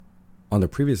on the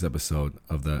previous episode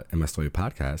of the MS Story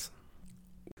podcast,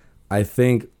 I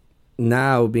think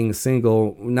now being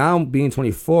single, now being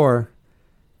 24,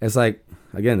 it's like,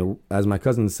 again, as my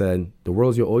cousin said, the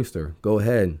world's your oyster. Go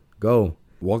ahead, go.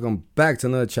 Welcome back to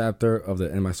another chapter of the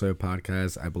MS Story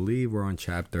podcast. I believe we're on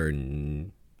chapter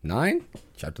 9?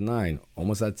 Chapter 9.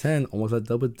 Almost at 10, almost at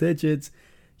double digits.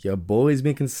 Your boy's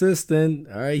been consistent.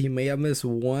 All right, he may have missed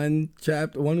one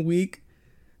week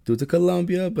due to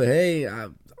Colombia, but hey,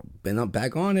 I've been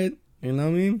back on it. You know what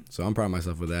I mean? So I'm proud of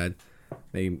myself for that.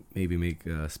 Maybe make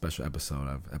a special episode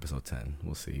of episode 10.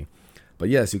 We'll see. But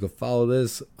yes, you can follow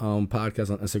this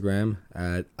podcast on Instagram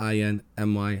at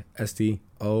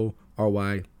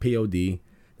INMYSTORYPOD.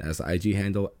 That's the IG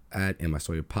handle at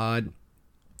InMyStoryPod.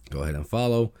 Go ahead and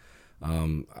follow.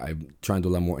 I'm trying to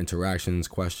do a lot more interactions,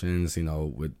 questions,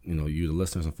 with you, the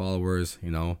listeners and followers.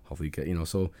 Hopefully get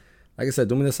so. Like I said,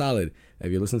 do me the solid.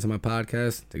 If you're listening to my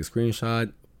podcast, take a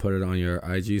screenshot, put it on your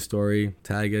IG story,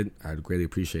 tag it. I'd greatly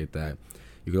appreciate that.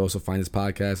 You can also find this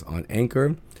podcast on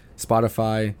Anchor,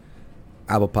 Spotify,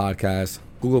 Apple Podcasts,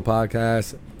 Google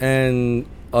Podcasts, and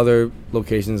other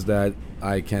locations that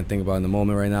I can't think about in the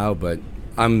moment right now, but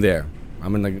I'm there.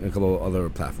 I'm in a couple of other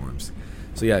platforms.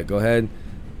 So yeah, go ahead,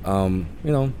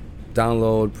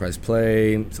 download, press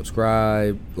play,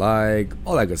 subscribe, like,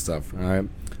 all that good stuff. All right.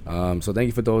 So thank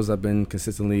you for those that have been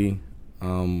consistently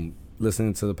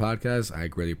listening to the podcast. I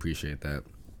greatly appreciate that.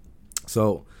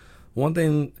 So one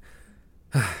thing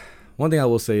I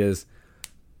will say is,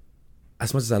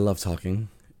 as much as I love talking,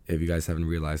 if you guys haven't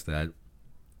realized that,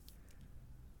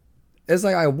 it's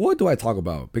like, what do I talk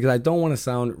about? Because I don't want to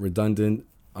sound redundant.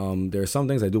 There are some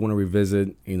things I do want to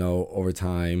revisit, over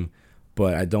time,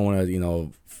 but I don't want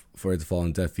to, for it to fall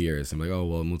on deaf ears. I'm like, oh,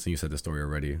 well, Milton, you said this story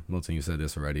already. Milton, you said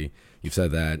this already. You've said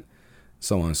that,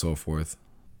 so on and so forth.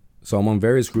 So I'm on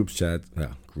various group chats.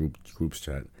 I'm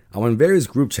on various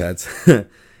group chats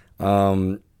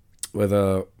with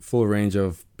a full range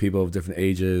of people of different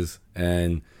ages,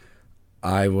 and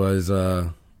I was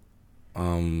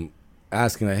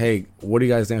asking, like, hey, what do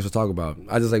you guys think I should talk about?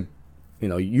 I just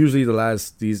usually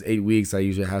these 8 weeks, I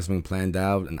usually have something planned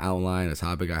out, an outline, a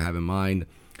topic I have in mind.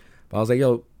 But I was like,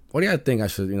 yo, what do you guys think I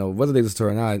should, whether they listen to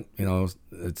it or not,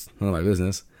 it's none of my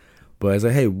business. But I was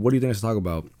like, hey, what do you think I should talk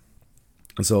about?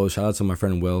 And so shout out to my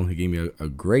friend Will. He gave me a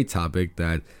great topic,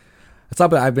 a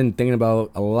topic I've been thinking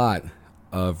about a lot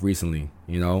of recently,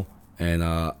 and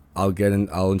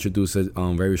I'll introduce it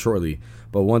very shortly.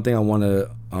 But one thing I want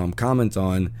to comment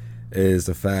on is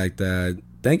the fact that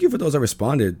thank you for those that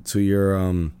responded to your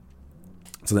to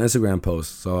the Instagram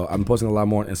post. So I'm posting a lot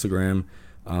more on Instagram,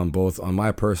 both on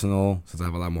my personal, since I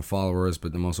have a lot more followers,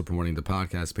 but I'm also promoting the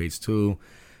podcast page too.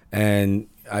 And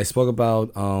I spoke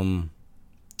about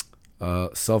I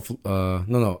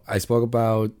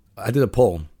did a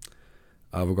poll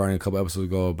regarding a couple episodes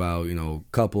ago about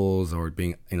couples or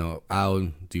being out.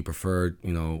 Do you prefer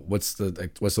what's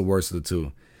the worst of the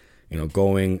two?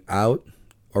 Going out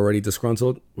already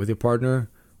disgruntled with your partner,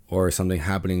 or something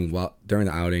happening during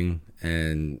the outing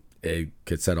and it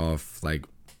could set off like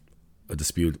a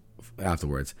dispute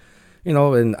afterwards.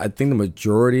 And I think the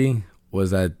majority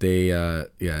was that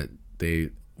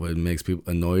what makes people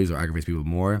annoys or aggravates people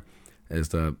more is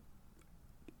the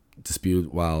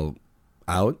dispute while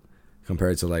out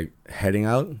compared to like heading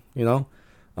out,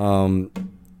 and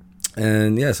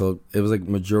yeah, so it was like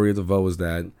majority of the vote was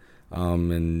that,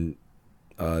 and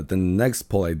the next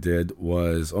poll I did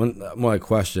was more like a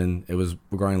question. It was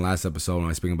regarding last episode when I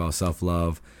was speaking about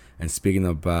self-love and speaking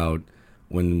about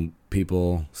when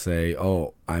people say,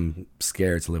 oh, I'm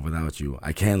scared to live without you.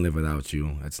 I can't live without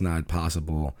you. It's not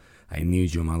possible. I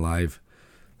need you in my life.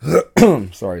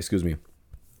 Sorry, excuse me.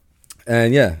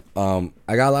 And yeah,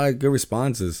 I got a lot of good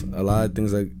responses, a lot of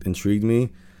things that intrigued me.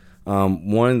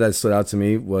 One that stood out to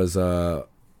me was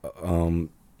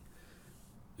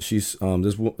she's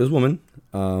this woman.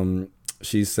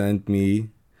 She sent me.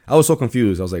 I was so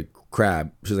confused. I was like,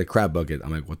 crab. She's like, crab bucket.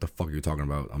 I'm like, what the fuck are you talking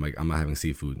about? I'm like, I'm not having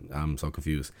seafood. I'm so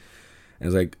confused. And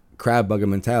it's like crab bucket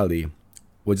mentality,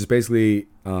 which is basically,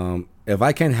 if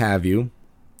I can't have you,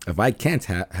 if I can't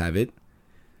have it,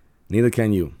 neither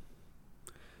can you.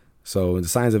 So the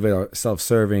signs of it are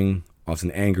self-serving, often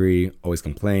angry, always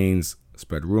complains,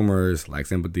 spread rumors,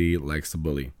 lacks empathy, likes to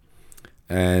bully.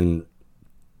 And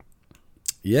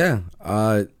yeah,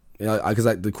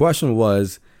 because the question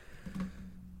was,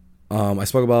 I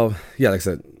spoke about, like I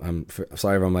said, I'm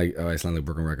sorry if I'm like, I sound like a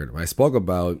broken record. But I spoke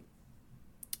about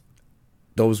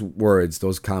those words,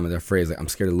 those comments, that phrase, like, I'm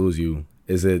scared to lose you.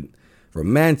 Is it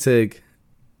romantic?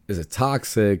 Is it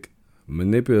toxic?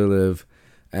 Manipulative?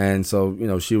 And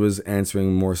so, she was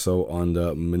answering more so on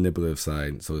the manipulative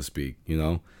side, so to speak,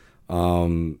 and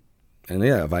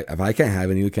yeah, if I can't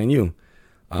have it, neither can you.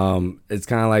 It's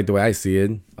kind of like the way I see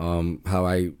it.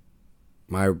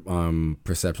 My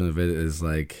perception of it is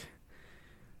like,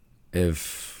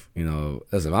 if listen,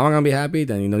 if I'm not gonna be happy,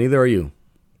 then neither are you.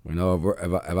 If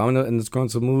I'm in this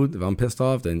grunted mood, if I'm pissed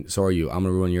off, then so are you. I'm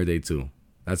gonna ruin your day too.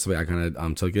 That's the way I kind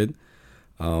of took it.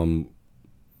 And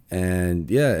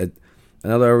yeah,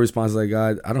 another response I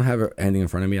got. I don't have anything in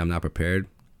front of me. I'm not prepared.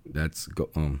 That's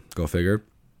go figure.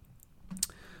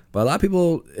 But a lot of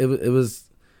people, it was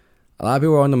a lot of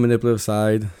people were on the manipulative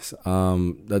side.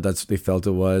 That's they felt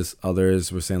it was.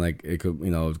 Others were saying like it could,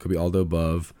 it could be all the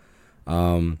above.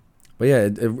 But yeah,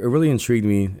 it really intrigued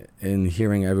me in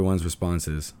hearing everyone's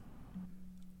responses.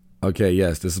 Okay,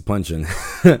 yes, this is punching.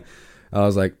 I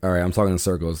was like, all right, I'm talking in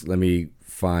circles. Let me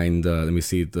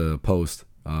see the post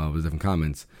with different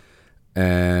comments.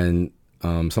 And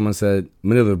someone said,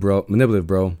 manipulative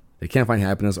bro. They can't find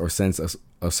happiness or sense of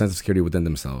security within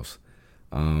themselves.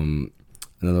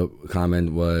 Another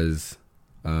comment was,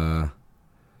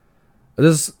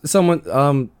 this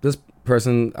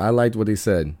person, I liked what he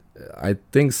said. I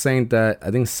think saying that,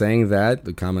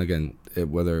 the comment again,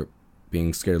 whether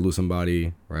being scared to lose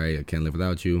somebody, right? I can't live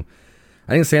without you.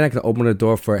 I think saying that can open the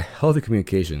door for healthy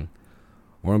communication.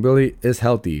 Vulnerability is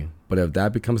healthy, but if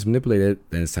that becomes manipulated,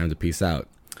 then it's time to peace out.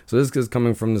 So this is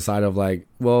coming from the side of like,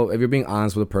 well, if you're being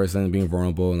honest with a person, being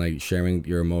vulnerable and like sharing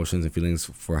your emotions and feelings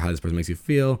for how this person makes you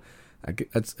feel,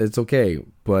 it's okay.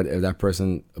 But if that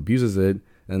person abuses it,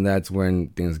 then that's when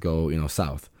things go,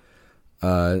 south.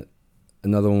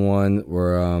 Another one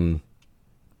where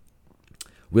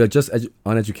we are just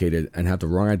uneducated and have the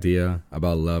wrong idea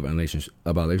about love and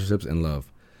relationships and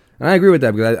love. And I agree with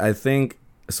that because I think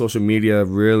social media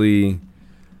really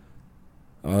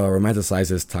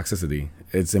romanticizes toxicity.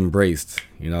 It's embraced,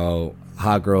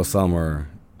 hot girl summer,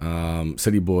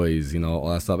 city boys, all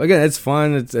that stuff. Again, it's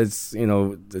fun. It's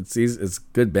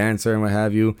good banter and what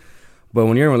have you. But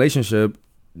when you're in a relationship,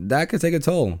 that could take a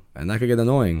toll and that could get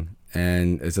annoying.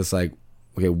 And it's just like,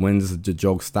 okay, when does the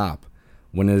joke stop?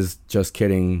 When is just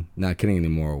kidding not kidding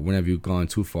anymore? When have you gone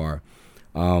too far?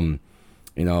 And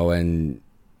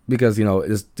because,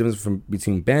 it's difference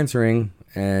between bantering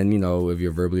and, if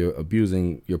you're verbally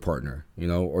abusing your partner,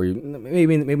 or you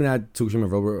maybe not too extreme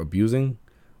verbal abusing,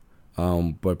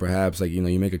 but perhaps like, you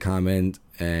make a comment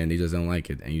and they just don't like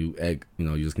it and you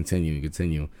just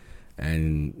continue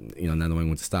and, not knowing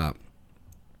when to stop.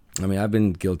 I mean, I've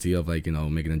been guilty of like,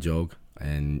 making a joke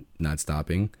and not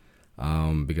stopping,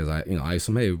 because I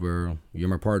assume, hey, you're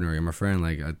my partner, you're my friend,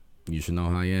 like you should know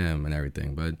how I am and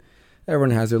everything, but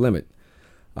everyone has their limit.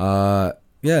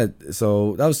 Yeah,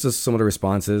 so that was just some of the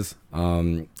responses.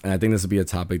 And I think this will be a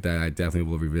topic that I definitely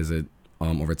will revisit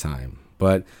over time.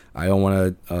 But I don't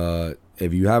want to,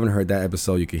 if you haven't heard that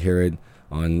episode, you can hear it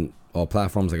on all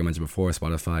platforms, like I mentioned before,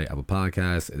 Spotify, Apple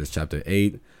Podcasts. It is chapter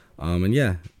 8. And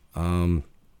yeah, go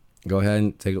ahead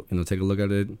and take a look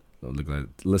at it,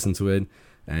 listen to it,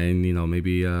 and,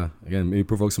 maybe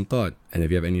provoke some thought. And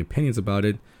if you have any opinions about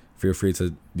it, feel free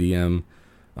to DM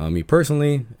me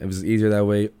personally, if it's easier that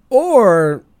way,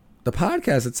 or the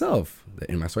podcast itself, the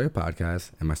In My Story podcast,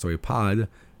 and My Story Pod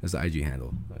is the IG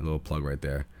handle. A little plug right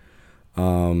there.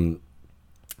 So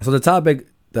the topic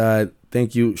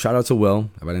thank you, shout out to Will.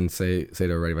 If I didn't say it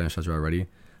already, if I didn't shout you already,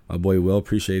 my boy Will,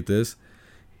 appreciate this.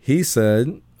 He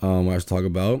said, what I should talk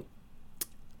about,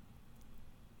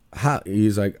 how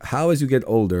as you get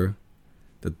older,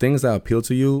 the things that appeal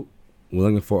to you,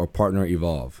 looking for a partner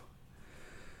evolve.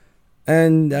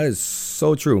 And that is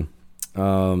so true.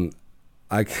 I'll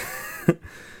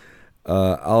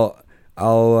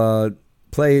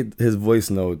play his voice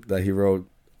note that he wrote,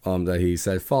 that he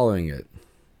said following it.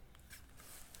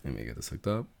 Let me get this hooked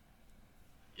up.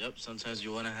 Yep, sometimes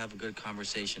you want to have a good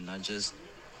conversation, not just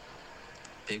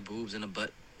big boobs and a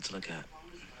butt to look at.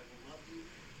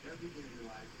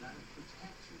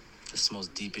 That's the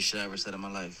most deepest shit I ever said in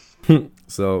my life.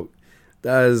 So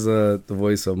that is the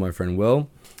voice of my friend Will.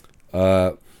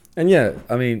 And yeah,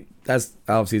 I mean, that's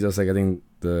obviously just like, I think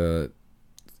you're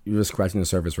just scratching the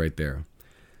surface right there.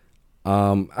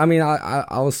 I mean, I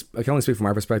can only speak from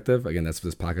my perspective. Again, that's what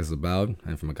this podcast is about,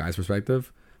 and from a guy's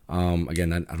perspective.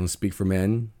 Again, I don't speak for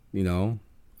men,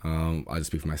 I just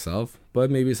speak for myself, but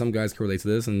maybe some guys can relate to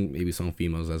this, and maybe some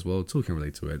females as well too can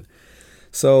relate to it.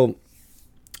 So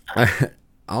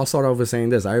I'll start off with saying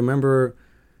this. I remember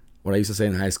what I used to say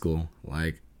in high school.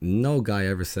 Like, no guy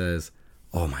ever says,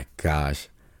 "Oh my gosh,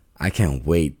 I can't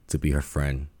wait to be her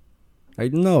friend."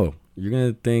 Like, no, you're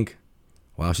gonna think,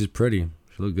 "Wow, she's pretty.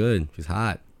 She look good. She's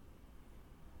hot.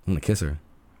 I'm gonna kiss her."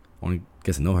 I want to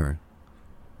get to know her.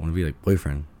 I want to be like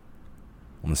boyfriend.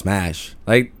 I want to smash.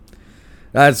 Like,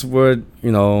 that's what,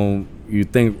 you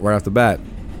think right off the bat.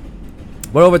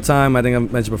 But over time, I think I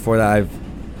mentioned before that I've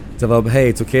developed, hey,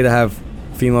 it's okay to have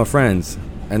female friends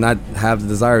and not have the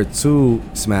desire to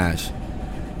smash.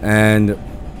 And,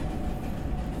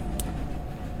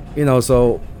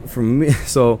 so for me,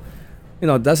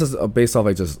 that's just based off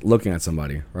like just looking at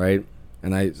somebody, right?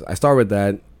 And I start with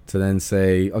that to then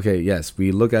say, okay, yes,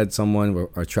 we look at someone, we're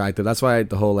attracted. That's why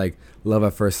the whole like love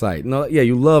at first sight. No, yeah,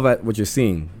 you love at what you're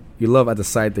seeing. You love at the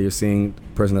sight that you're seeing the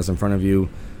person that's in front of you.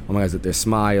 Oh my God, their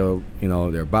smile,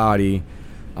 their body.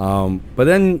 But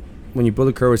then when you build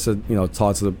the courage to,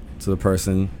 talk to the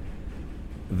person,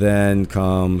 then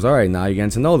comes, all right, now you're getting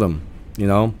to know them,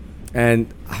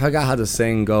 And I forgot how the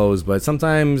saying goes, but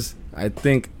sometimes I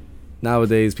think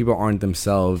nowadays people aren't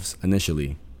themselves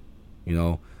initially,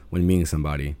 when meeting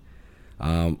somebody.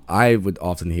 I would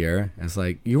often hear, it's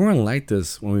like, you weren't like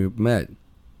this when we met.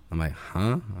 I'm like,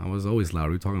 huh? I was always loud. What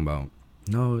are you talking about?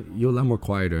 No, you're a lot more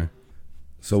quieter.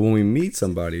 So when we meet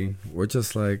somebody, we're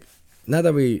just like, not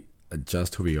that we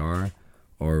adjust who we are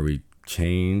or we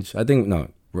change. I think, no,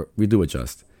 we do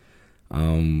adjust.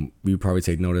 We probably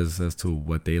take notice as to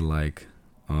what they like.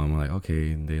 Like,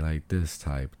 okay, they like this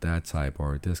type, that type,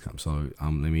 or this kind. So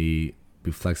let me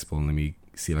be flexible and let me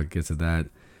see if I can get to that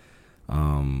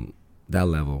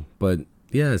level. But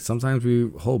yeah, sometimes we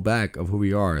hold back of who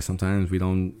we are. Sometimes we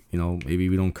don't, maybe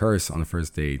we don't curse on the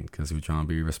first date because we're trying to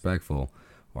be respectful,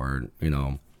 or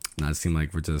not seem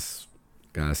like we're just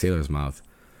got a sailor's mouth.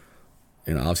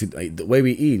 Obviously, like, the way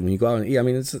we eat, when you go out and eat,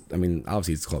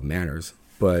 obviously it's called manners,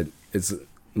 but it's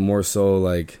more so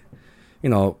like,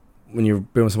 when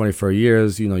you've been with somebody for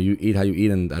years, you eat how you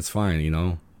eat, and that's fine,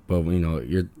 But when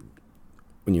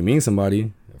when you meet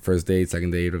somebody, first date,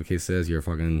 second date, whatever the case is, you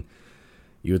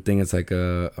would think it's like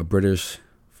a British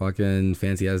fucking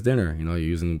fancy ass dinner. You're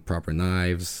using proper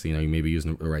knives. You may be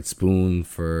using the right spoon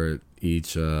for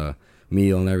each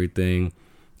meal and everything.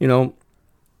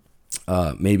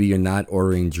 Maybe you're not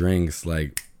ordering drinks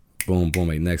like boom, boom,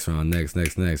 like next round, next.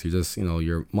 You're just,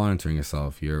 you're monitoring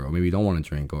yourself. Or maybe you don't want to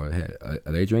drink. Or hey,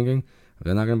 are they drinking? If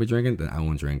they're not gonna be drinking, then I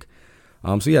won't drink.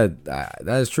 So yeah,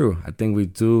 that is true. I think we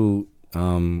do.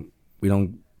 We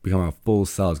don't become our full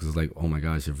selves because it's like, oh my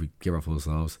gosh, if we give our full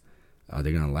selves, are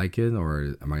they gonna like it,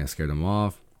 or am I gonna scare them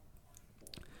off?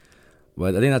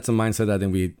 But I think that's a mindset that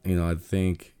I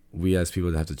think we as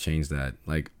people have to change that.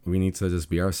 Like, we need to just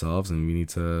be ourselves, and we need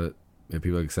to, if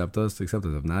people accept us, accept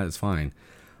us. If not, it's fine.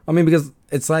 Because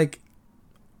it's like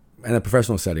in a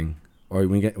professional setting, or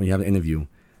when you have an interview,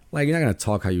 like, you're not gonna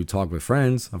talk how you talk with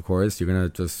friends. Of course, you're gonna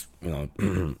just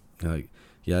like,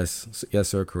 yes,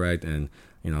 sir, correct, and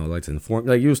I'd like to inform.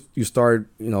 Like, you start,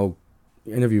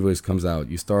 interview voice comes out.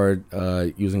 You start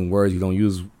using words you don't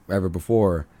use ever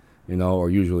before, or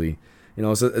usually,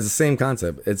 so it's the same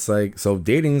concept. It's like, so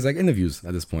dating is like interviews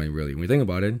at this point, really. When you think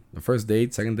about it, the first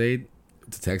date, second date,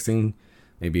 to texting,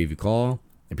 maybe if you call,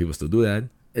 and people still do that,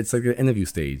 it's like an interview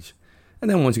stage. And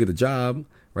then once you get the job,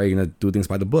 right, you're gonna do things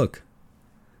by the book.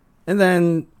 And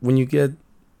then when you get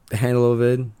the handle of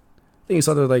it, then you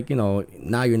start to, like,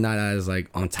 now you're not as like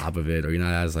on top of it, or you're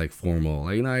not as like formal.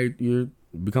 Like, you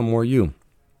become more you.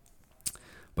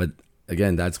 But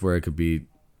again, that's where it could be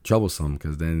troublesome,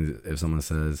 because then if someone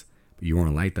says, you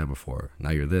weren't like that before, now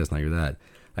you're this, now you're that.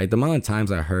 Like, the amount of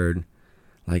times I heard,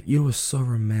 like, you were so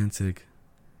romantic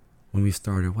when we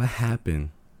started. What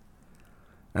happened?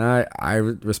 And I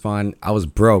respond, I was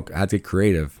broke. I had to get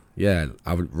creative. Yeah,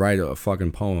 I would write a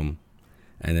fucking poem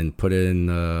and then put it in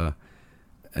the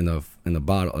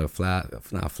bottle,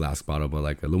 not a flask bottle, but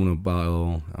like aluminum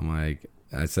bottle. I'm like,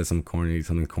 I said something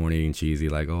corny and cheesy,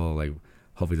 like, oh, like,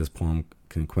 hopefully this poem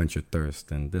can quench your thirst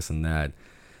and this and that.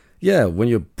 Yeah, when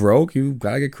you're broke, you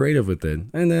gotta get creative with it.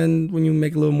 And then when you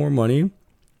make a little more money,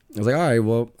 I was like, all right,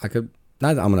 well, I could,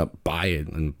 not that I'm gonna buy it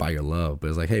and buy your love, but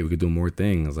it's like, hey, we could do more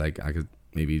things. Like, I could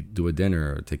maybe do a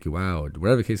dinner or take you out,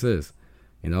 whatever the case is,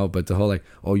 But the whole like,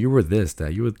 oh, you were this,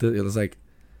 that, you were this, it was like,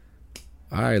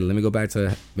 all right, let me go back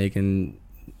to making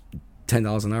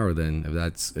 $10 an hour then,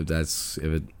 if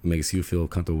it makes you feel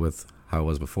comfortable with how it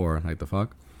was before. Like, the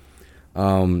fuck.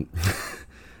 I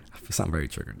sound very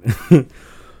triggered.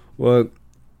 Well,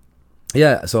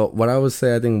 yeah. So what I would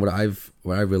say, I think what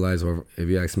I realized, or if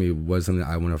you ask me, was something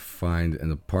I want to find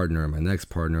in a partner, my next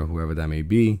partner, whoever that may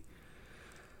be.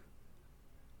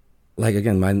 Like,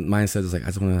 again, my mindset is like, I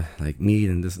just want to like meet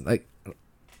and this. Like,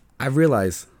 I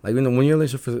realized, like, when you're in a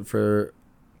relationship for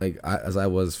like, as I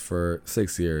was for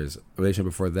 6 years, a relationship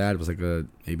before that was like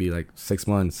maybe like 6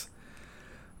 months.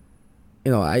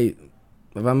 If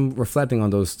I'm reflecting on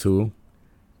those two,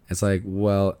 It's like,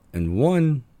 well, in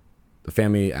one, the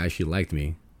family actually liked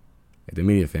me, like the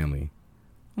immediate family.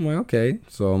 I'm like, okay.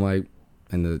 So I'm like,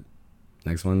 and the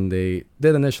next one they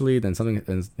did initially, then something,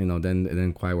 and then it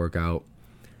didn't quite work out.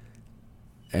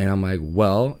 And I'm like,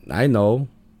 well, I know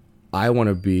I want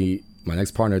to be my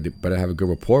next partner. They better have a good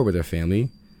rapport with their family,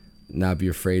 not be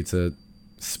afraid to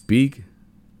speak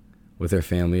with their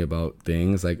family about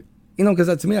things. Like,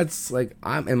 because to me, that's like,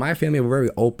 I'm in my family, we're very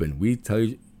open. We tell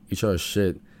each other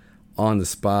shit on the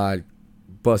spot,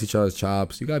 bust each other's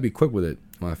chops. You gotta be quick with it,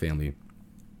 my family.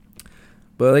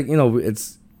 But like,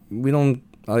 it's, we don't,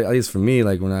 at least for me,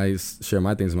 like when I share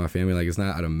my things with my family, like it's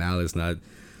not out of malice, not,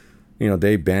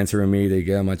 they bantering me, they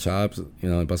get on my chops,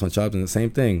 bust my chops, and the same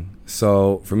thing.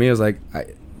 So for me, it was like,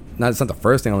 it's not the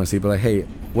first thing I want to see, but like, hey,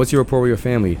 what's your rapport with your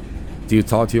family? Do you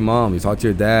talk to your mom? Do you talk to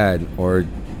your dad? Or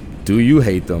do you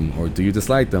hate them? Or do you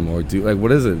dislike them? Or do, like,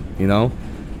 what is it?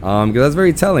 Because that's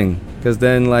very telling. Because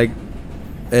then, like,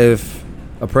 if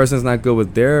a person's not good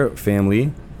with their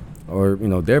family or,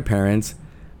 their parents,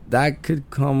 that could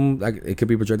come, like, it could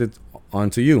be projected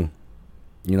onto you,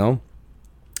 and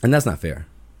that's not fair.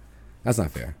 That's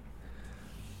not fair.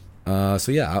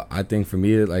 So yeah, I think for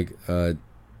me, like,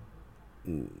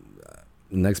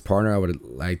 next partner, I would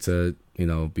like to,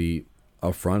 be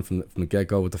upfront from the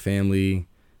get-go with the family,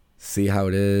 see how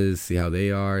it is, see how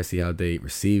they are, see how they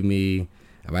receive me.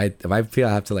 If I feel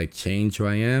I have to like change who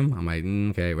I am, I'm like,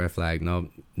 okay, red flag.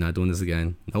 Nope, not doing this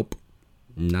again. Nope,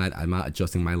 I'm not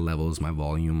adjusting my levels, my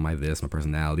volume, my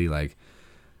personality. Like,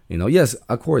 yes,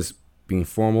 of course, being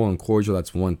formal and cordial,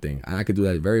 that's one thing. I could do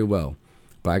that very well.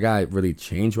 But I gotta really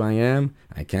change who I am.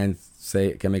 I can't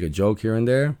make a joke here and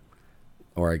there,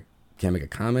 or I can't make a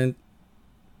comment,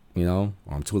 or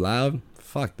I'm too loud.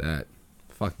 Fuck that.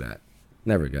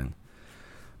 Never again.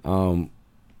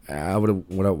 I would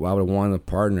want a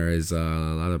partner is a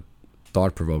lot of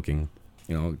thought provoking,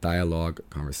 dialogue,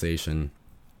 conversation,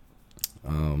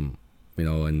 and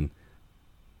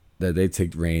that they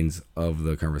take reins of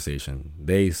the conversation.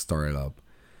 They start it up.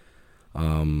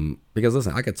 Because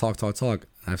listen, I could talk.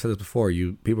 I've said this before.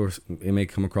 It may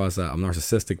come across that I'm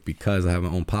narcissistic because I have my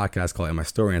own podcast called "In My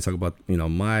Story" and I talk about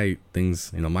my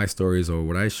things, my stories or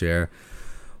what I share.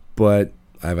 But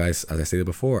as I stated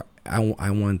before, I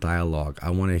want dialogue. I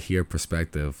want to hear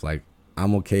perspective. Like,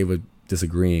 I'm okay with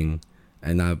disagreeing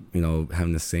and not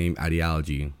having the same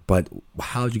ideology. But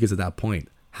how did you get to that point?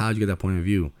 How did you get that point of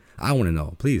view? I want to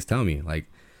know. Please tell me. Like,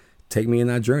 take me in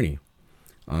that journey.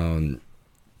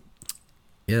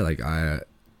 Yeah, like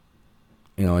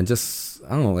and just, I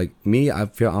don't know, like me, I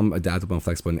feel I'm adaptable and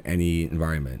flexible in any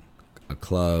environment. A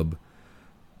club,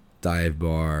 dive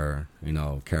bar,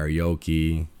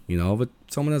 karaoke, but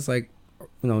someone that's like,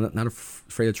 not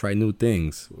afraid to try new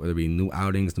things, whether it be new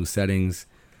outings, new settings,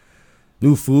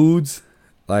 new foods.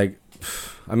 Like,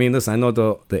 I mean, listen, I know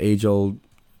the age old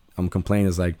complaint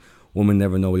is like, women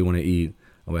never know what they want to eat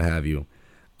or what have you.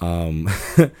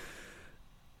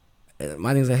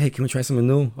 My thing is like, hey, can we try something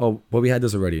new? Oh, well, we had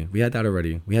this already. We had that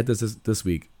already. We had this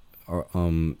week, or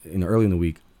early in the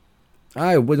week. All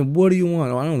right, what do you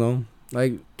want? Oh, I don't know.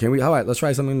 Like, all right, let's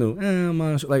try something new.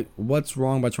 Like, what's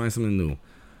wrong by trying something new?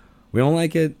 We don't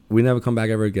like it, we never come back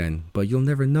ever again. But you'll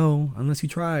never know unless you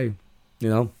try,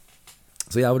 So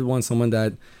yeah, I would want someone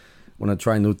that want to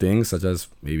try new things, such as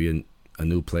maybe a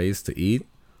new place to eat.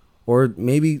 Or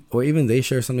even they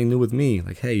share something new with me.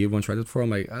 Like, hey, you want to try this before? I'm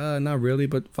like, not really,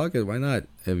 but fuck it, why not?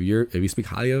 If you speak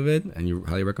highly of it and you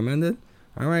highly recommend it,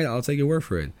 all right, I'll take your word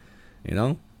for it,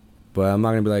 But I'm not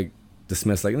gonna be like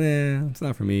dismissed, like, nah, it's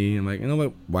not for me. I'm like, you know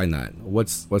what? Why not?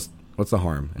 What's the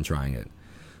harm in trying it?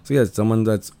 So yeah, someone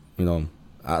that's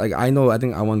I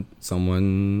think I want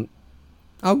someone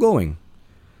outgoing,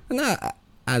 and not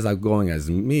as outgoing as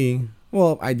me.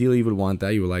 Well, ideally, you would want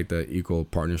that. You would like the equal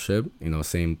partnership,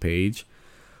 same page.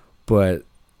 But,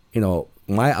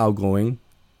 my outgoing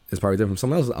is probably different from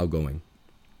someone else's outgoing.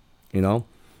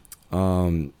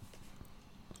 I'm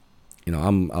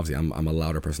a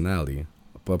louder personality,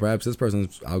 but perhaps this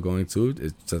person's outgoing too.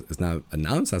 It's not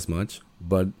announced as much,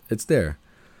 but it's there.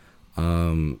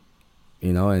 And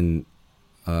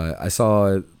I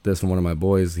saw this from one of my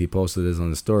boys. He posted this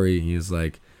on the story. He was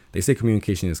like, they say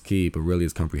communication is key, but really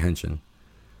it's comprehension.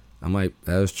 I'm like,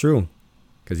 that is true.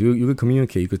 Because you could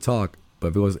communicate, you could talk, but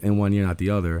if it was in one ear, not the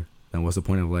other, then what's the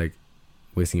point of, like,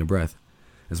 wasting your breath?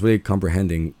 It's really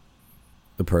comprehending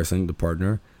the person, the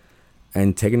partner,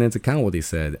 and taking into account what they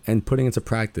said and putting into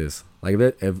practice. Like,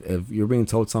 if you're being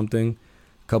told something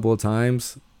a couple of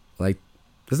times, like,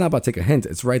 it's not about take a hint.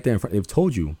 It's right there in front. They've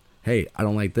told you, hey, I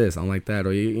don't like this, I don't like that,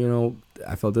 or,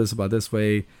 I felt this about this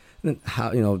way. And how,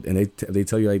 and they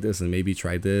tell you like this, and maybe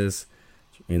try this,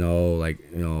 like,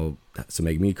 to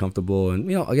make me comfortable. And,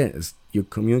 again, you're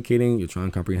communicating, you're trying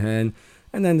to comprehend.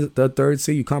 And then the third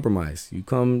C, you compromise. You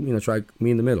come, try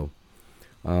me in the middle.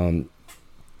 What I'm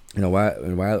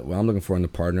looking for in the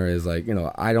partner is like,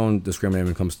 I don't discriminate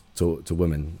when it comes to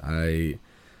women.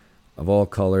 Of all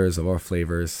colors, of all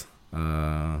flavors,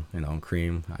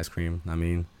 cream, ice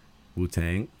cream,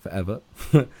 Wu-Tang, forever.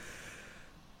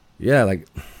 Yeah, like,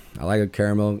 I like a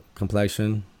caramel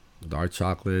complexion, dark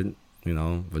chocolate,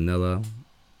 vanilla.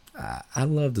 I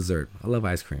love dessert. I love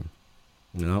ice cream.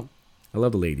 I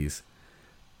love the ladies.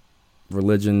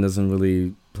 Religion doesn't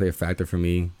really play a factor for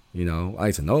me. I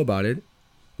like to know about it,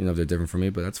 if they're different from me,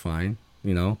 but that's fine,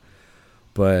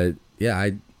 But yeah,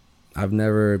 I've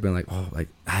never been like, oh, like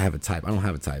I have a type. I don't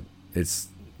have a type. It's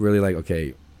really like,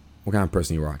 okay, what kind of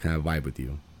person you are? Can I vibe with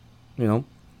you?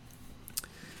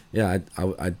 Yeah,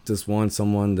 I just want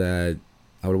someone that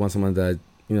I would want someone that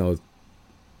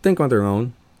think on their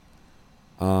own.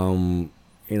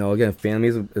 Again, family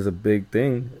is a big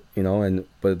thing, but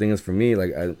the thing is for me,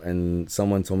 like, and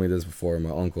someone told me this before. My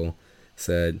uncle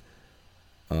said,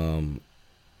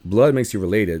 blood makes you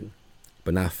related,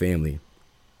 but not family.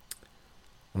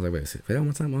 I was like, wait, say that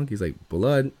one time, Uncle. He's like,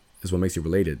 blood is what makes you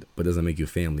related, but doesn't make you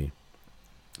family.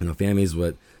 Family is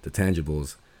what the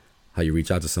tangibles, how you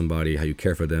reach out to somebody, how you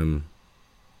care for them,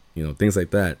 things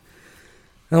like that.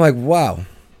 And I'm like, wow,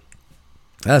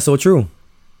 that's so true.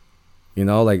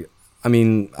 Like, I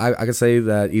could say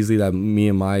that easily that me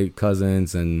and my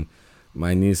cousins and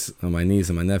my niece and my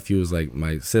nephews, like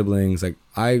my siblings, like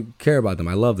I care about them.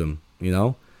 I love them,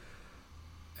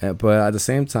 But at the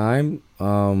same time,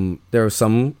 there are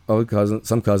some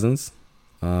cousins.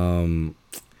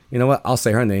 You know what? I'll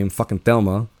say her name, fucking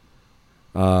Thelma.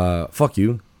 Fuck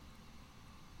you.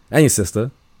 And your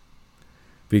sister.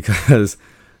 Because,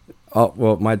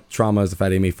 my trauma is the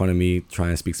fact they made fun of me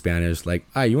trying to speak Spanish. Like,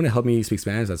 you want to help me speak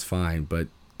Spanish? That's fine. But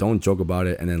don't joke about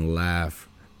it and then laugh.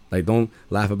 Like, don't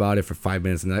laugh about it for 5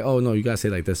 minutes and like, oh, no, you got to say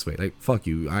it like this way. Like, fuck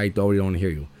you. I already don't want to hear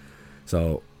you.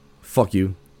 So, fuck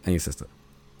you and your sister.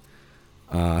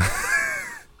 But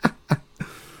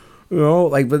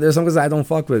there's some guys I don't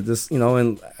fuck with. Just,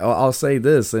 and I'll say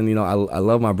this, and I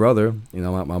love my brother,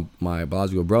 my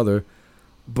biological brother,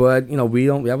 but we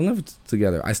haven't lived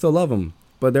together. I still love him,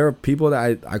 but there are people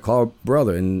that I call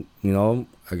brother, and I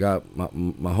got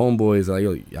my homeboys like,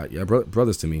 yo,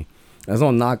 brothers to me. There's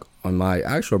no knock on my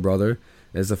actual brother.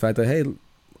 It's the fact that, hey,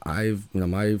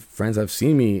 my friends have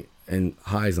seen me in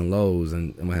highs and lows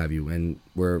and what have you, and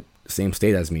we're the same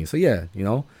state as me. So yeah,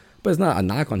 but it's not a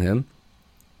knock on him.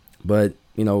 But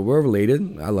we're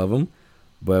related. I love him,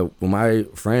 but with my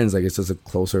friends, like, it's just a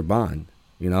closer bond.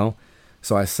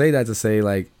 So I say that to say,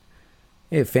 like,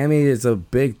 hey, family is a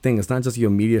big thing. It's not just your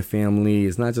immediate family.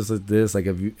 It's not just like this. Like,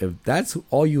 if that's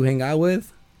all you hang out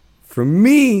with, for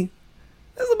me,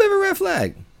 that's a bit of a red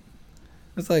flag.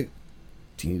 It's like,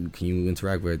 can you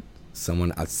interact with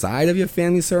someone outside of your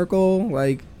family circle,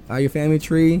 like out your family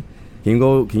tree?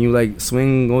 Can you like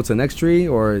swing, go to the next tree,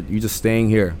 or you just staying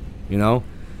here?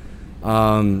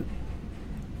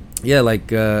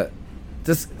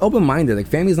 Just open-minded. Like,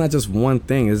 family is not just one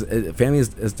thing. Family is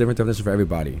different definition for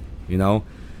everybody.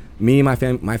 Me, my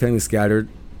family is scattered.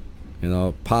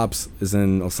 Pops is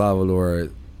in El Salvador.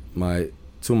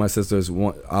 Two of my sisters,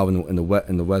 one out in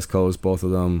the West Coast, both of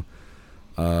them.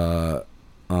 My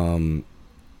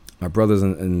brother's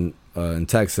in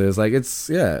Texas. Like, it's,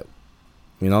 yeah.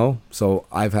 So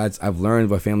I've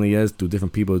learned what family is through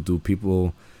different people,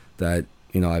 that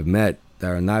I've met that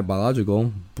are not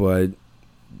biological, but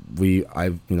we've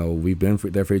been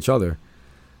there for each other.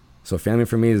 So family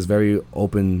for me is very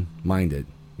open-minded.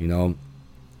 Yes,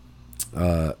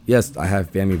 I have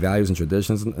family values and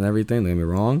traditions and everything. Don't get me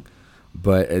wrong,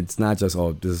 but it's not just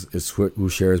this is who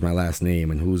shares my last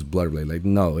name and who's blood related. Like,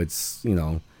 no, it's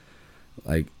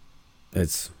like,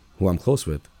 it's who I'm close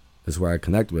with. It's who I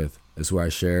connect with. It's who I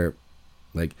share.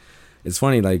 Like, it's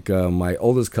funny. Like, my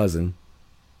oldest cousin.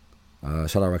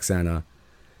 Shout out Roxana.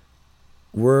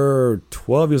 We're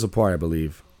 12 years apart, I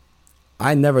believe.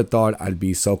 I never thought I'd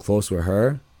be so close with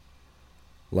her.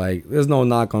 Like, there's no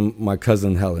knock on my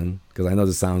cousin Helen, because I know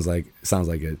this sounds like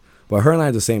it. But her and I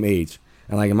are the same age.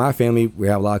 And like, in my family, we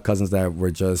have a lot of cousins that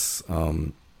were just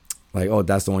like, oh,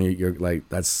 that's the one you're like,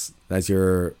 that's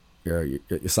your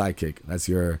sidekick. That's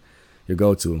your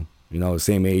go-to.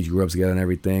 Same age, grew up together and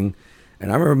everything.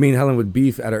 And I remember me and Helen would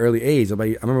beef at an early age. I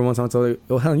remember one time I told her,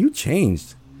 "Oh, Helen, you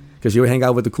changed," because you would hang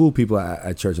out with the cool people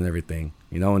at church and everything,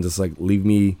 and just like leave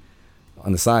me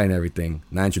on the side and everything,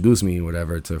 not introduce me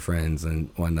whatever to friends and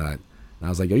whatnot. And I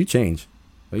was like, "Yo, you changed.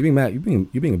 You being mad. You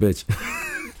being a bitch."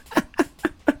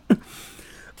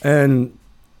 And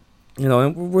you know,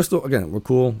 and we're still, again, we're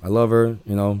cool. I love her.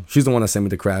 You know, she's the one that sent me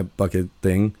the crab bucket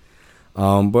thing.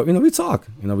 But you know, we talk.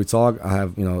 You know, we talk. I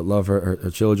have, you know, love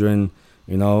her children.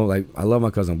 You know, like I love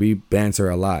my cousin. We banter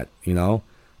a lot. You know,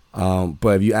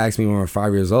 but if you ask me when we're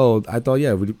 5 years old, I thought,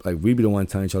 yeah, we'd be the one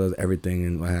telling each other everything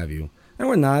and what have you. And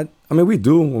we're not. I mean, we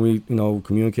do when we, you know,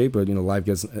 communicate. But you know, life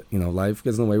gets in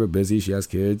the way. We're busy. She has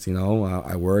kids. You know,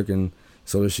 I work, and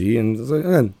so does she. And so,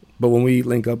 again, but when we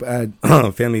link up at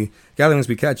family gatherings,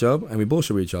 we catch up and we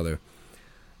bullshit with each other.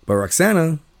 But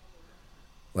Roxana,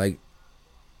 like,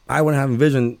 I wouldn't have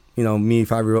envisioned, you know, me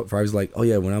 5 years like, oh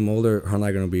yeah, when I'm older, her and I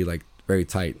are gonna be like very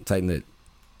tight knit.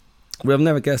 We have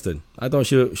never guessed it. I thought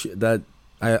that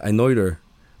I annoyed her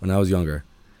when I was younger,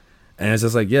 and it's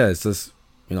just like, yeah, it's just,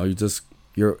 you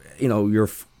know, your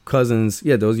cousins,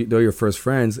 yeah, they're your first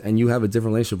friends, and you have a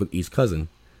different relationship with each cousin.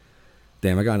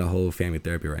 Damn, I got in a whole family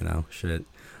therapy right now. Shit.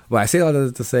 But I say all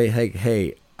that to say,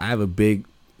 hey, I have a big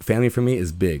family. For me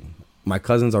is big. My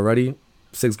cousins already,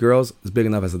 6 girls, is big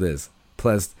enough as it is.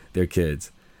 Plus their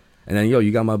kids, and then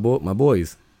you got my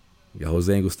boys. You got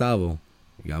Jose and Gustavo.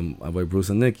 You got my boy Bruce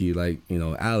and Nikki. Like, you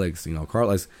know, Alex. You know,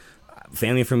 Carlos.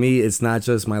 Family for me, it's not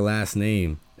just my last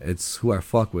name. It's who I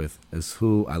fuck with. It's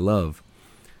who I love.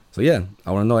 So yeah,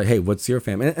 I want to know, like, hey, what's your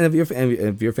family? And if your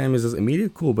family is just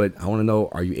immediate, cool. But I want to know,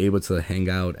 are you able to hang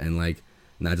out and like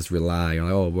not just rely on,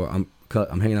 like, oh, well,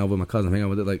 I'm hanging out with my cousin, I'm hanging out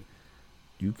with it. Like,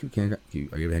 are you able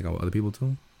to hang out with other people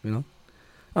too? You know.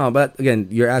 Oh, but again,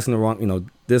 you're asking the wrong. You know,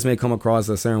 this may come across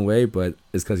a certain way, but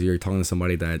it's because you're talking to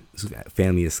somebody that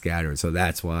family is scattered. So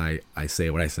that's why I say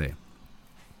what I say.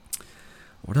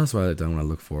 What else do I want to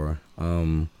look for?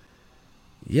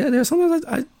 Yeah, there's sometimes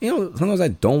sometimes I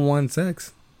don't want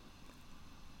sex.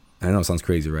 I know it sounds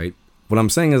crazy, right? What I'm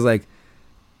saying is like,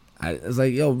 it's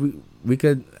like, yo, we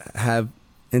could have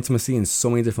intimacy in so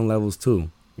many different levels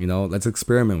too. You know, let's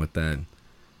experiment with that.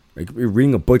 Like, we're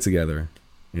reading a book together.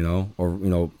 You know, or, you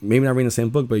know, maybe not reading the same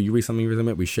book, but you read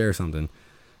something, we share something.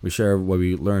 We share what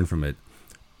we learn from it.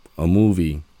 A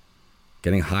movie,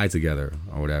 getting high together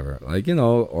or whatever. Like, you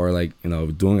know, or like, you know,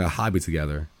 doing a hobby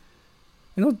together.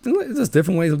 You know, there's just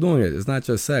different ways of doing it. It's not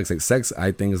just sex. Like, sex,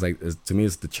 I think, to me,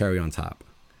 it's the cherry on top.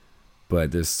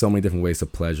 But there's so many different ways to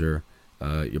pleasure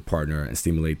your partner and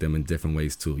stimulate them in different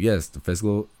ways too. Yes, the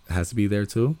physical has to be there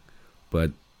too.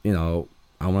 But, you know,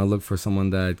 I want to look for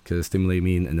someone that could stimulate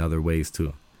me in other ways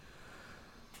too.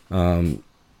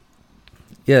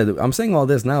 Yeah, I'm saying all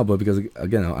this now, but because,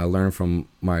 again, I learned from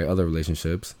my other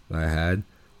relationships that I had.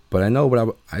 But I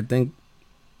know I think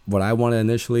what I wanted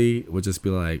initially would just be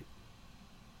like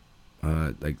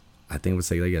I think it would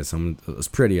say, like, yeah, someone was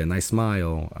pretty, a nice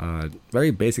smile,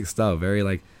 very basic stuff, very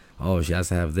like, oh, she has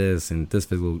to have this and this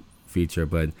physical feature.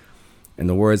 But in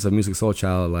the words of Musiq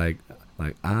Soulchild, like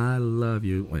I love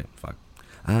you. Wait, fuck.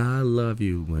 I love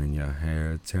you when your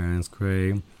hair turns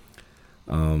gray.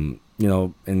 You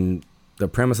know, and the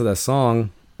premise of that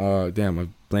song, damn,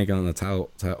 I'm blanking on the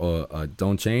title,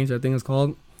 Don't Change, I think it's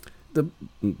called. The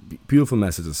beautiful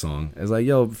message of the song. It's like,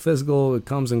 yo, physical, it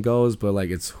comes and goes, but like,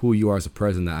 it's who you are as a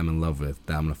person that I'm in love with,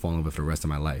 that I'm gonna fall in love with for the rest of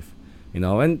my life. You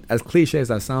know, and as cliche as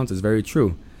that sounds, it's very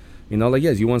true. You know, like,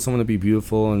 yes, you want someone to be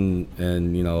beautiful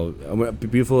and you know,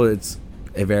 beautiful, it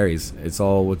varies. It's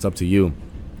all what's up to you.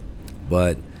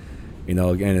 But, you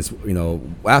know, again, it's, you know,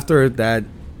 after that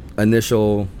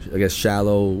initial, I guess,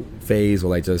 shallow phase, or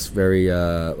like just very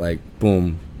like,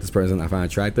 boom, this person I find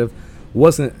attractive,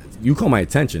 you caught my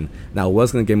attention. Now,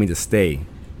 what's gonna get me to stay?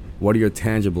 What are your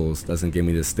tangibles that's gonna get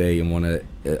me to stay and want to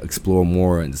explore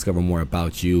more and discover more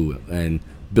about you and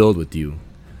build with you?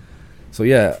 So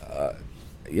yeah,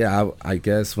 I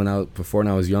guess when I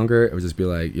was younger, it would just be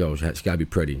like, yo, she gotta be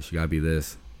pretty, she gotta be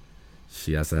this,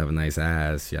 she has to have a nice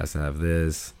ass, she has to have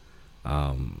this,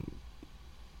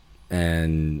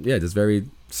 and yeah, just very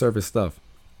surface stuff,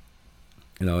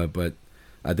 you know. But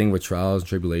I think with trials and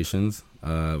tribulations,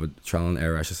 with trial and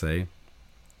error, I should say,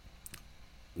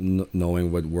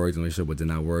 knowing what worked in a relationship, what did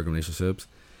not work in relationships,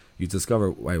 you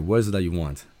discover, right, what is it that you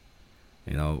want?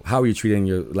 You know, how are you treating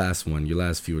your last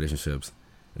few relationships?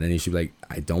 And then you should be like,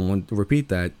 I don't want to repeat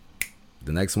that.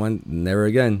 The next one, never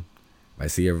again. If I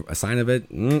see a sign of it,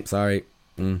 sorry,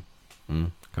 cut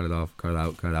it off, cut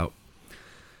it out.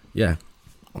 Yeah.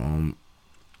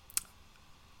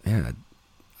 Yeah,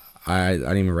 I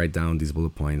didn't even write down these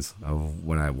bullet points of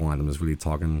what I want. I'm just really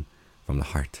talking from the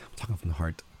heart. I'm talking from the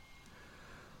heart.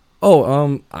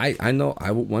 Oh, I know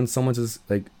I want someone to just,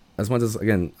 like, as much as,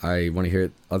 again, I want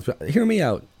to hear me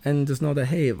out, and just know that,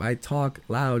 hey, if I talk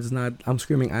loud, it's not, I'm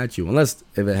screaming at you. Unless,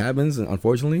 if it happens,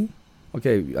 unfortunately,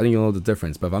 okay, I think you'll know the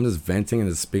difference. But if I'm just venting and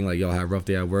just being like, yo, I had a rough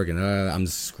day at work, and I'm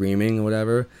just screaming or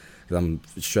whatever, because I'm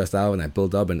stressed out and I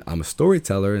build up and I'm a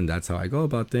storyteller and that's how I go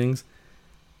about things.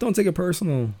 Don't take it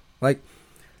personal. Like,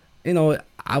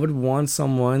 I would want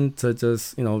someone to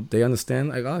just, they understand,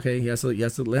 like, okay, he has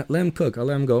to let him cook. I'll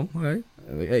let him go. All right.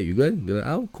 Like, hey, you good? Be like,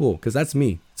 oh, cool. Because that's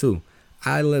me, too.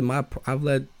 I've let my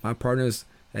partners,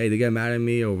 hey, they get mad at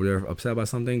me or they're upset about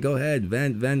something. Go ahead,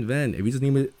 vent. If you just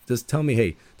need me, just tell me,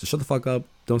 hey, just shut the fuck up.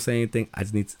 Don't say anything. I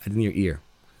just need your ear.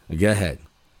 Get ahead.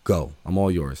 Go. I'm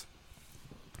all yours.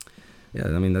 Yeah,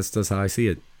 I mean, that's just how I see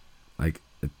it. Like,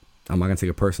 I'm not going to take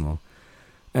it personal.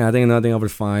 And I think another thing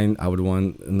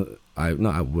I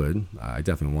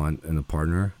definitely want in a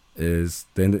partner is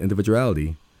the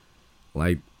individuality.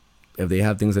 Like, if they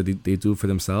have things that they do for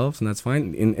themselves, and that's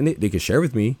fine, and they can share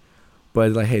with me,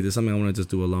 but like, hey, there's something I want to just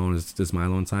do alone, it's just my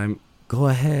alone time, go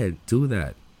ahead, do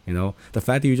that. The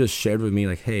fact that you just shared with me,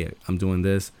 like, hey, I'm doing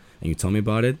this, and you tell me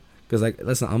about it, because, like,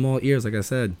 listen, I'm all ears, like I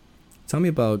said. Tell me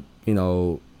about,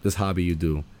 this hobby you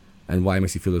do, and why it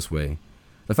makes you feel this way.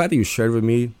 The fact that you shared with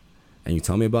me, and you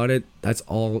tell me about it, that's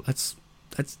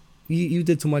you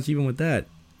did too much even with that.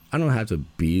 I don't have to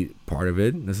be part of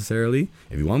it necessarily.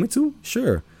 If you want me to,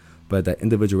 sure. But that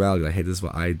individuality, like, hey, this is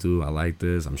what I do. I like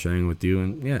this. I'm sharing with you.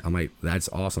 And yeah, I'm like, that's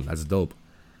awesome. That's dope.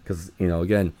 Because,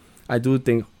 again, I do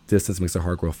think distance makes the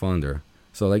heart grow fonder.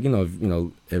 So, like,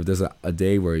 if there's a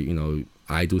day where,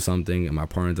 I do something and my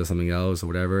partner does something else or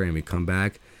whatever, and we come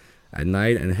back at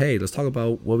night and, hey, let's talk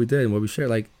about what we did and what we shared.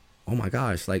 Like, oh my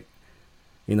gosh, like,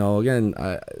 again,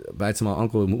 back to my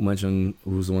uncle who mentioned,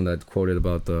 who's the one that quoted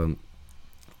about the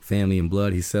family and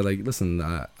blood. He said, like, listen,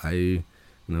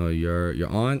 your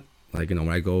aunt, like, when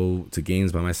I go to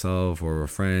games by myself or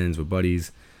with friends, with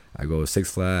buddies, I go to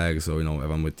Six Flags, or, if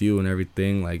I'm with you and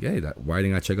everything, like, hey, why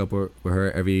didn't I check up with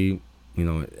her every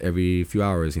few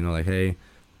hours, like, hey,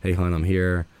 hon, I'm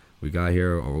here. We got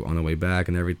here or on the way back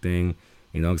and everything,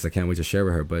 because I can't wait to share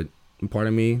with her. But a part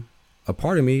of me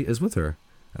is with her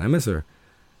and I miss her.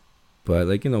 But,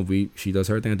 like, she does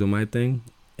her thing, I do my thing,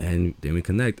 and then we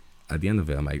connect. At the end of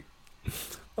it, I'm like,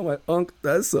 Unc,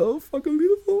 that's so fucking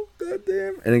beautiful. God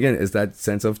damn. And again, it's that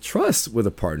sense of trust with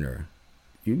a partner.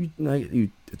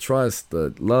 You trust,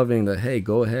 the loving, the, hey,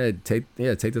 go ahead, take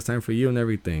this time for you and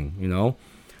everything,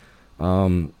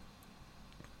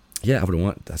 Yeah, I would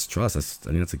want, that's trust. I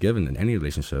think that's a given in any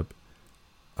relationship.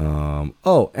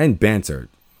 And banter.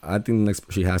 I think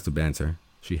she has to banter.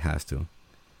 She has to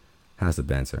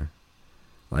banter.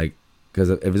 Like, because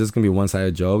if it's just gonna be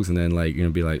one-sided jokes, and then, like, you're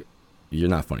gonna be like, you're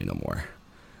not funny no more.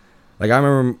 Like, I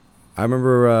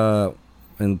remember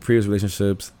in previous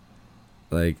relationships,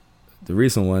 like the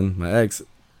recent one, my ex,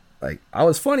 like, I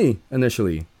was funny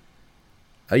initially.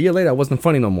 A year later, I wasn't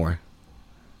funny no more.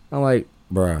 I'm like,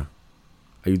 bruh,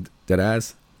 are you dead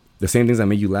ass? The same things that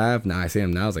made you laugh, now I say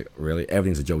them now. It's like, really?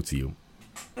 Everything's a joke to you.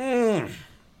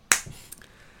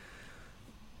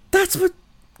 That's what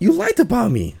you liked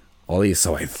about me. Ollie,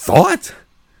 so I thought?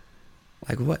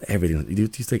 Like, what? Everything. Do you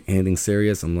take anything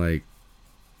serious? I'm like,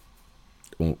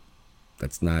 well,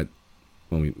 that's not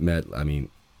when we met. I mean,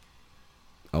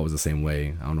 I was the same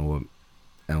way. I don't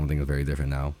think it's very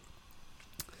different now.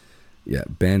 Yeah,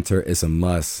 banter is a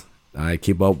must. I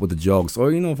keep up with the jokes.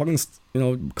 Or, fucking,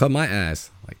 cut my ass.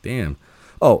 Like, damn.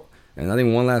 Oh, and I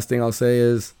think one last thing I'll say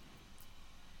is,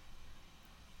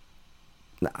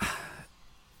 I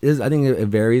think it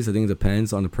varies. I think it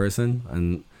depends on the person.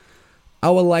 And I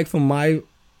would like for my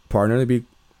partner to be,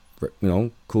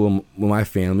 cool with my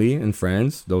family and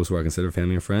friends, those who I consider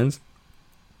family and friends.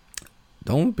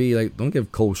 Don't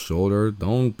give cold shoulder.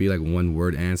 Don't be like one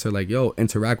word answer. Like, yo,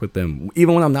 interact with them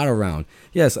even when I'm not around.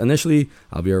 Yes, initially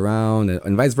I'll be around,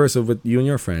 and vice versa with you and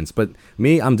your friends. But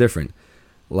me, I'm different.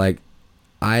 Like,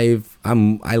 I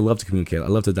love to communicate. I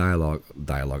love to dialogue.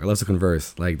 I love to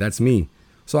converse. Like, that's me.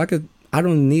 So I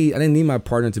didn't need my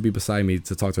partner to be beside me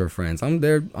to talk to her friends. I'm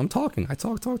there. I'm talking. I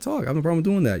talk. I have no problem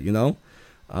doing that.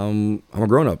 I'm a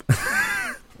grown up.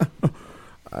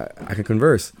 I can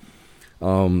converse.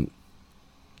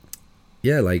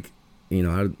 Yeah, like,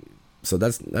 so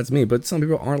that's me. But some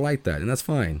people aren't like that, and that's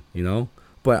fine,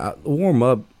 But I warm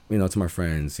up, to my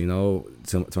friends, to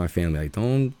my family. Like,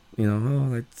 don't,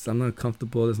 like, I'm not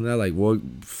comfortable, this and that. Like, well,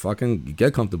 fucking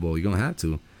get comfortable. You don't have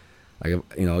to. Like,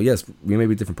 yes, we may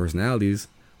be different personalities,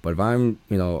 but if I'm,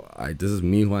 this is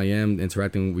me, who I am,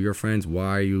 interacting with your friends, why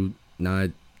are you not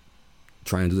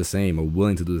trying to do the same or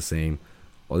willing to do the same?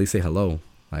 Or at least say hello.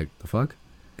 Like, the fuck?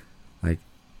 Like,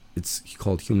 it's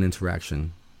called human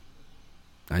interaction.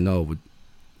 I know with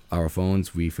our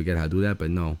phones we forget how to do that, but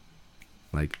no,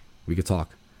 like, we could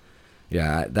talk.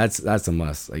 Yeah, that's a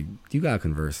must. Like, you gotta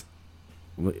converse.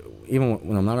 even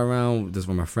when I'm not around, just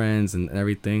with my friends and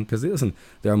everything. Because listen,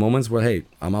 there are moments where, hey,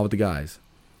 I'm out with the guys,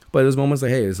 but there's moments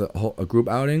like, hey, it's a group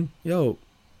outing, yo.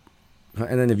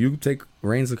 And then if you take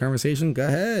reins of the conversation, go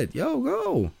ahead, yo,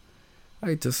 go.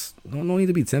 Right, just no need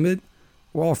to be timid.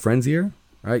 We're all friends here,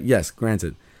 right? Yes,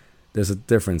 granted, there's a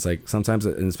difference. Like sometimes,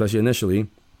 and especially initially,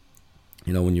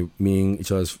 when you're meeting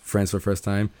each other's friends for the first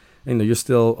time, and you're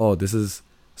still, oh, this is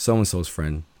so and so's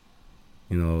friend.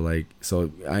 Like, so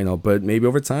I know, but maybe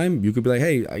over time you could be like,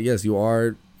 hey, yes, you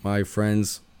are my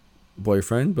friend's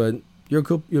boyfriend, but you're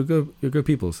good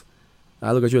peoples.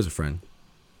 I look at you as a friend,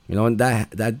 and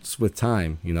that's with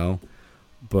time,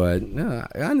 but yeah,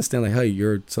 I understand, like, hey,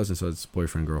 you're such and such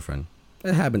boyfriend, girlfriend.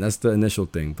 That happened. That's the initial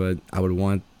thing, but I would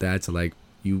want that to, like,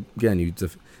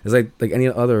 it's like any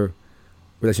other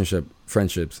relationship,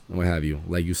 friendships, and what have you.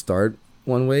 Like, you start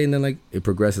one way and then, like, it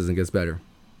progresses and gets better.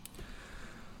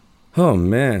 Oh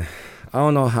man, I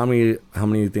don't know how many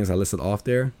things I listed off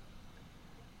there.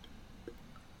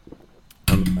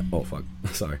 Oh fuck,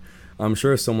 sorry. I'm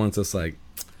sure someone's just like,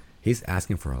 he's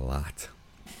asking for a lot,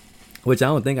 which I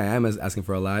don't think I am asking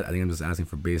for a lot. I think I'm just asking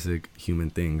for basic human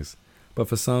things. But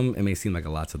for some, it may seem like a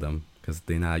lot to them because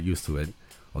they're not used to it,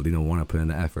 or they don't want to put in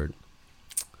the effort.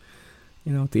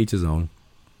 To each his own.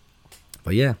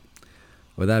 But yeah,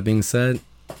 with that being said,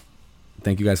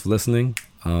 thank you guys for listening.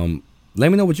 Let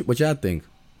me know what y'all think.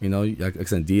 Like I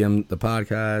said, DM the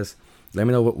podcast. Let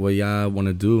me know what y'all want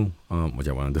to do. What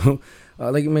y'all want to do.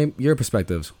 Like, maybe your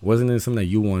perspectives. Wasn't it something that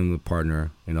you wanted in a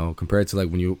partner? Compared to like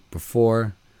when you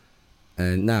before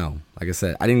and now. Like I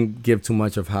said, I didn't give too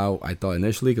much of how I thought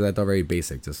initially because I thought very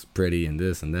basic, just pretty and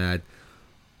this and that.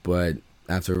 But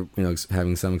after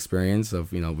having some experience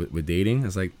of with dating,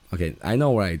 it's like, okay, I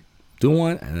know what I do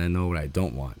want and I know what I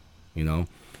don't want.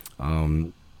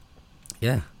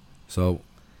 Yeah. So,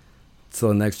 till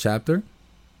the next chapter,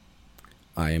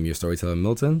 I am your storyteller,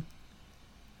 Milton.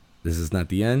 This is not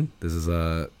the end. This is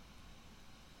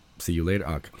see you later.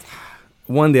 Okay.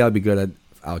 One day I'll be good at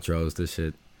outros, this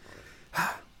shit.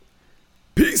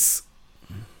 Peace.